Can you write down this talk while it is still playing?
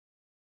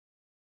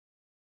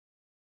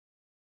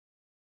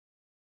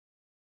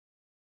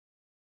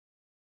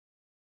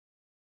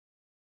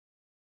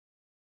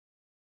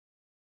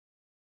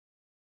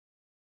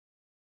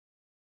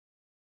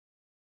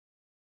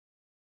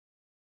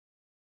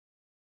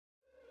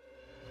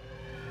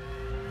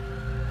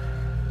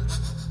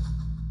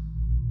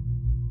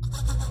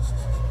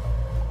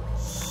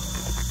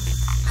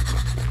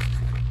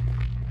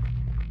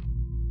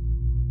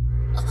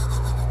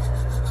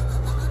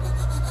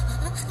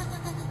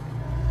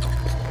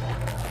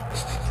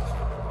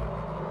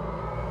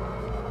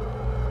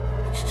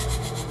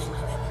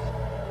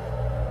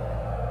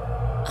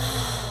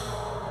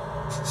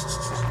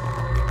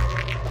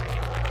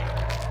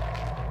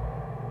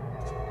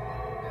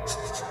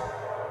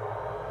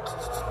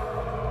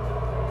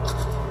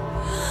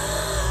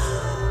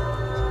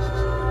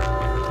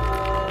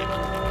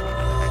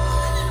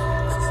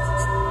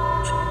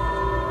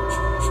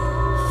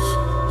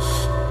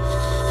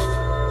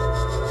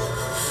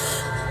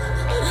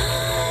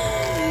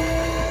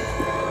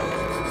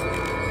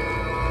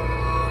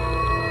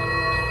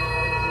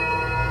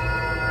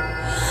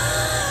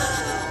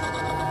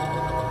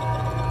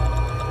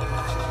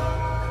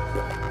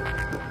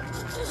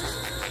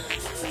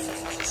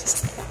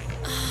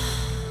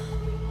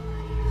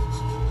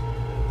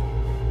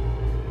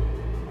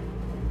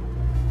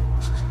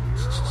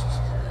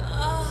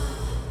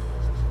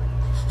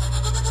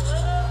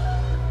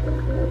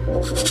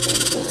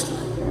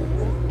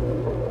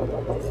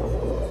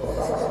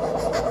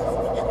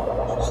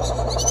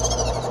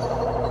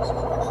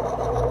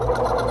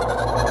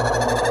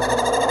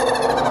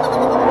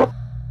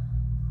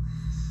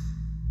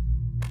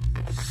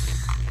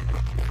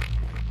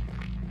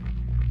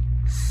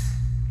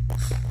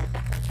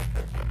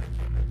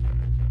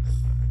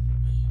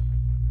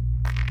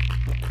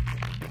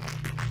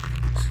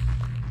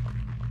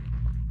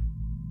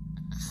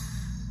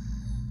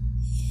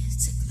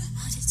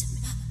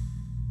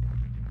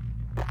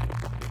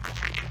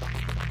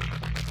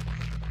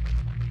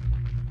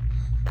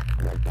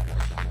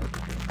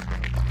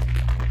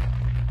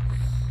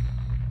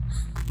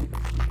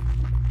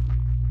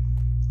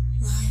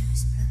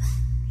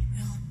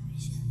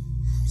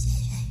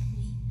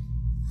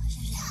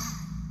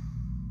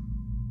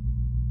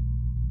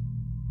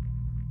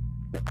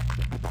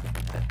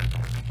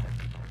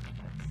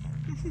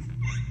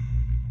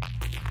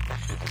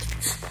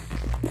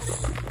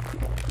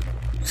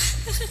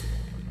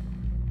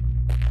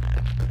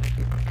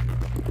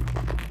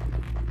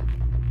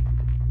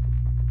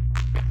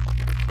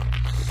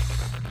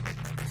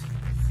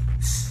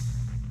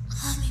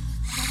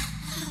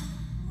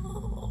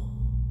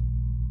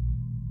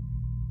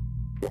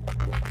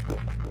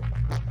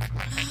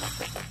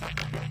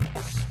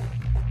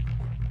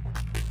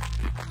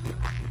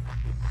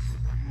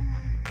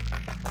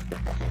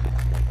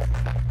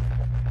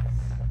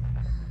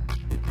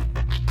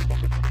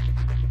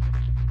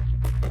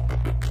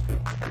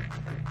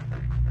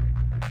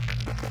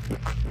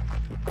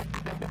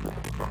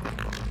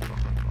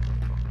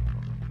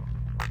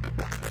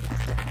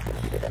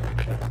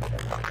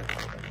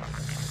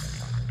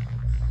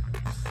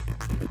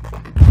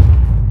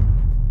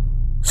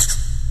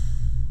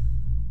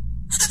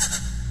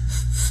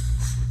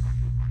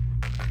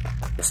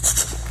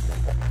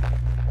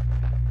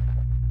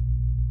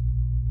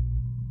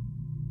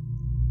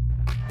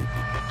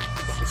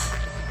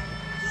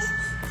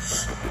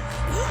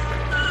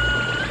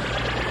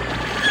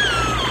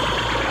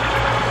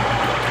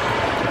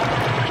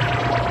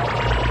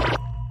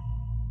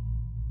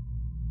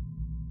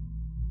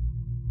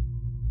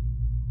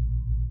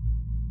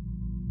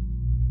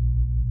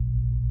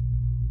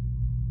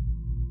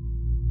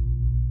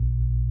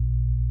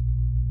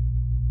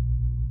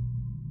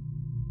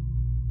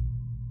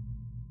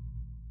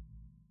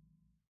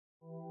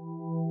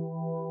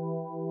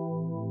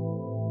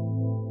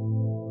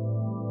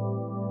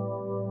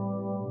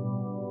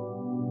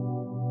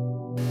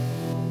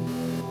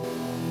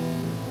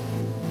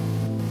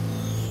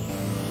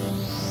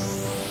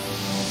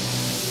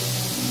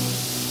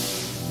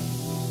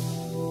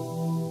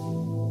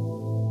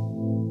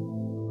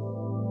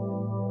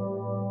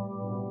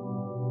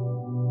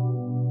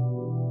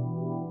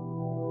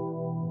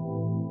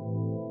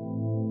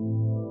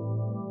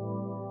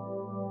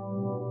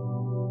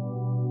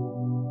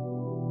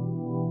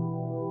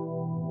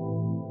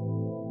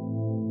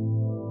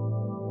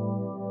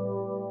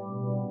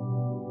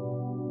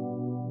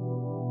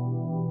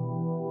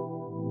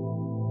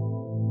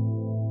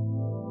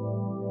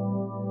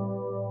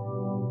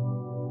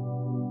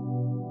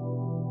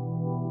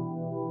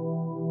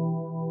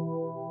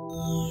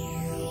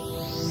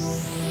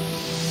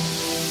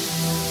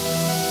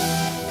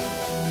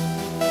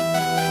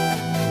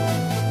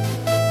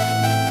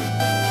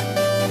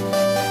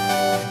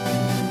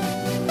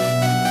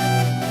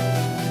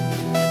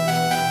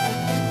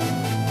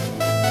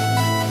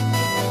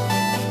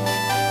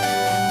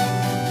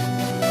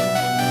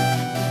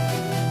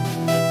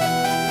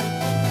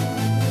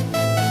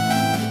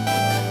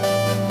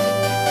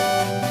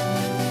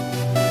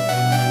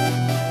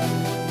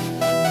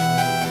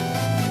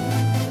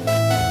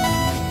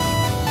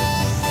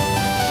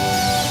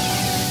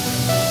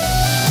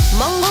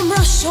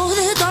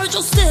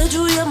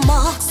جستجوی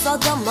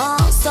مقصدم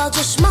هست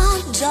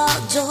چشمم جا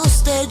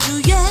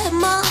جستجوی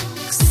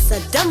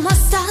مقصدم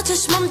هست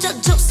چشمم جا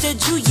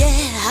جستجوی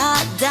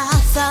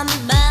هدفم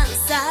من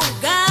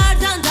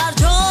سرگردن در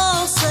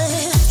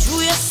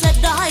جستجوی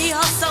صدایی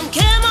هستم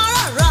که ما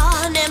را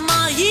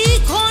راهنمایی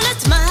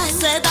کند من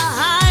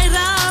صداهای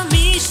را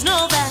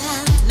میشنوم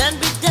من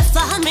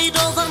بی‌دفاع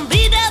میدوم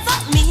بی‌دفاع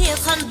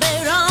میخوام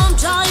برم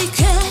جایی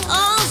که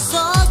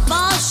آزاد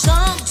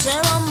باشم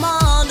چرا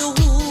منو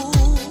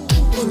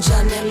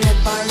اونجا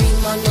نمیبری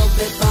منو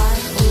ببر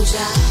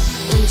اونجا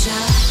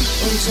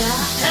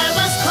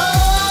هواس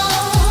کن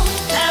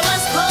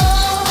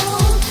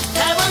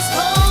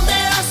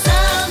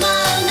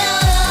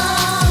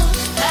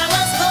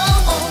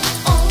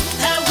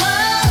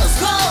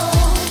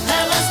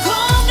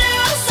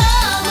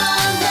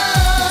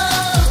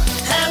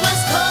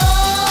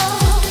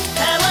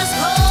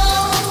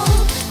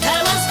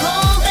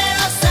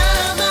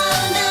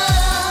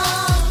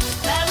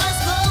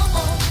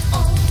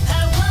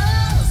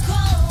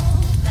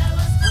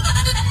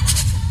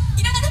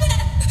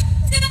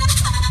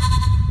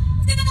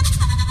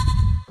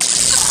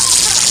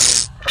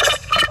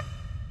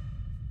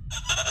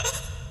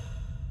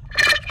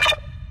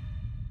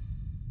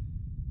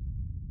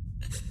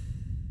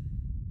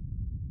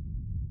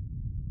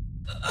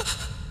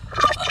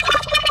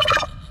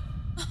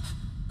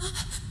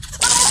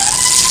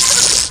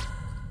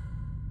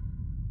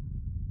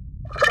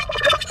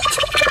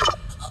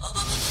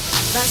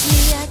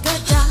وزنی اگر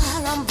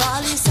دارم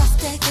ولی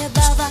سخته که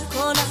باور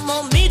کنم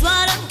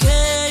امیدوارم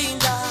که این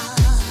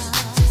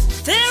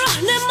دست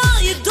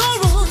راهنمای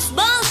درست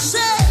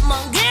باشه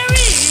من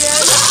گریه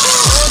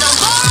نکنم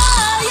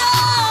برای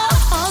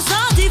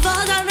آزادی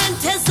و در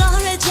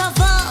انتظار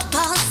جواب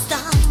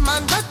هستم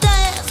من با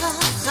دقیقه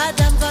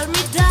قدم بر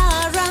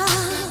میدارم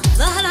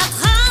و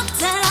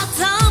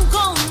رفتم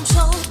گم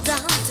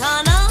شدم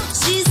تنها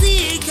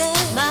چیزی که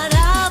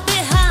مرا به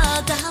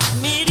هدف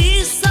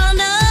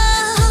میرسانه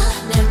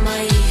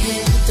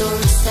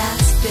درست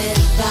است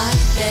ببر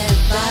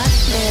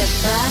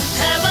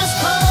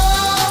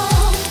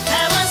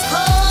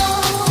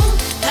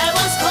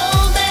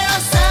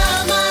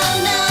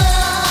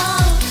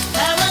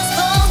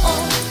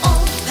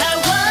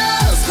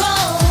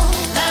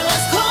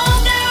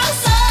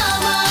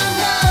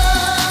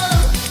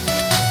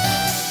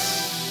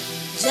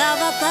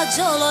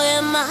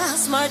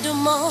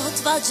מרדומות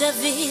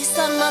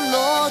וג'ביסן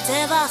ממות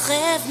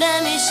וחף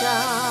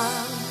נמישם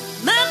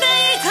من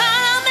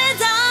בעיקר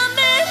המדמם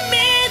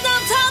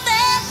טוב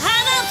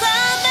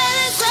הנפם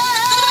בלסון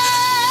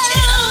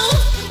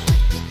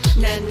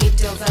נן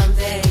מיטובם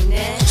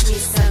ועינת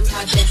ניסם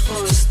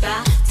תדחוס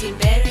בה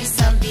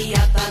תימברסם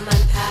ביאבה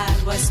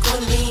מנפל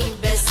וסקונים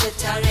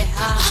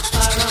בסתריה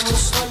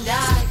פרמוש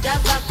חונדה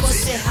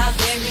דבקוסה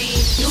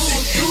הברי דו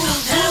דו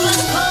דו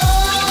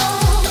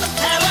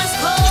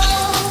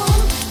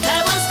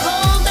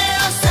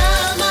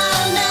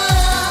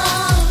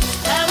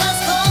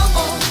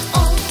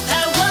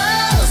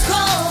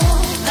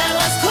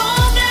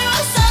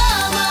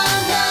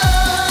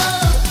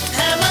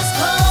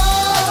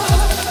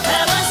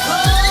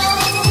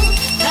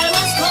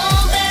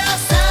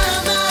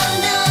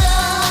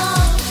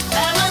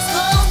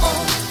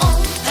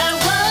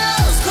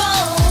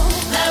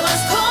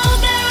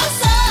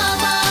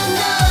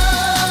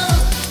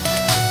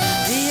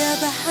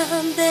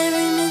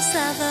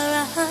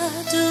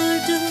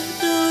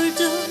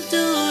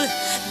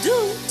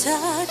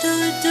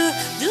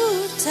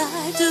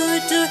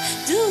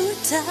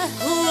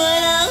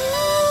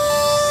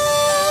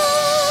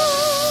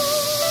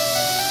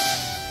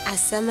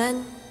الزمن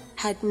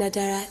had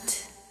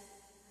ندرت